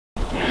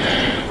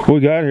What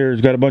we got here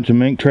is got a bunch of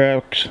mink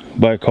tracks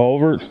by a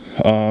culvert,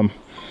 and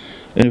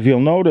if you'll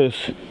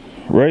notice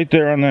right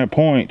there on that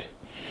point,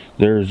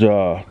 there's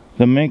the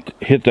mink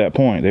hit that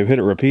point. They've hit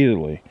it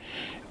repeatedly,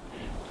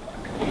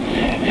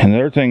 and the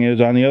other thing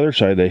is on the other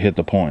side they hit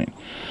the point.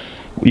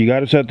 You got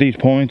to set these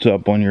points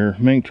up when you're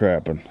mink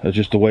trapping. That's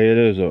just the way it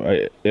is.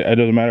 It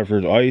doesn't matter if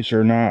there's ice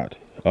or not.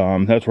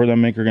 That's where the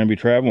mink are going to be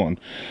traveling.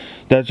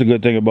 That's a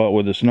good thing about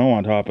with the snow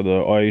on top of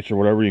the ice or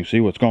whatever. You can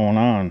see what's going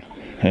on,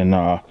 and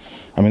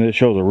I mean, this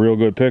shows a real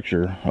good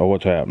picture of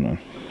what's happening.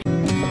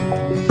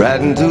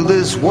 Right into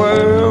this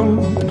world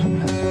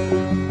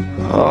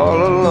all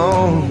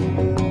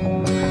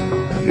alone.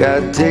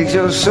 God takes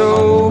your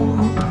soul.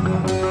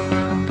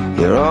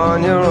 You're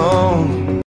on your own.